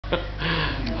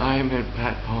I'm at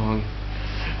Patpong,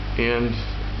 and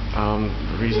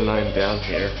the reason I'm down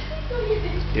here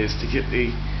is to get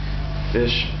the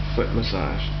fish foot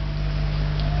massage.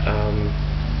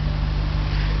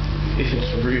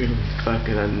 It's really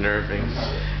fucking unnerving.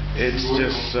 It's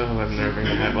just so unnerving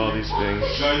to have all these things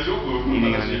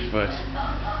eating on your foot.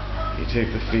 You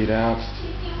take the feet out,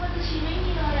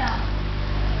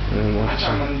 and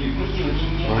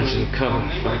watching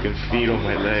come fucking feed on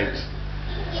my legs.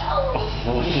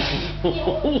 Oh.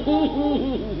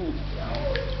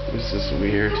 This is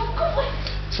weird.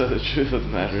 So the truth of the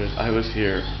matter is, I was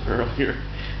here earlier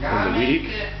in the week,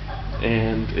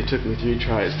 and it took me 3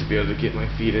 tries to be able to get my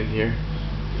feet in here.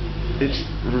 It's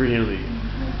really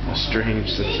a strange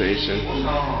sensation.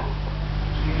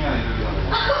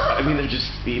 I mean, they're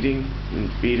just feeding and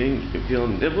feeding. You feel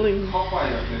nibbling.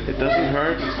 It doesn't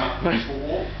hurt, but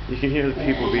you can hear the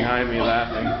people behind me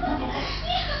laughing.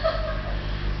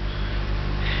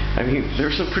 I mean,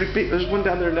 there's some pretty big. There's one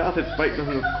down there now that's biting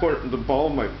on the corner, the ball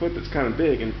of my foot that's kind of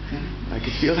big, and I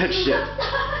can feel that shit.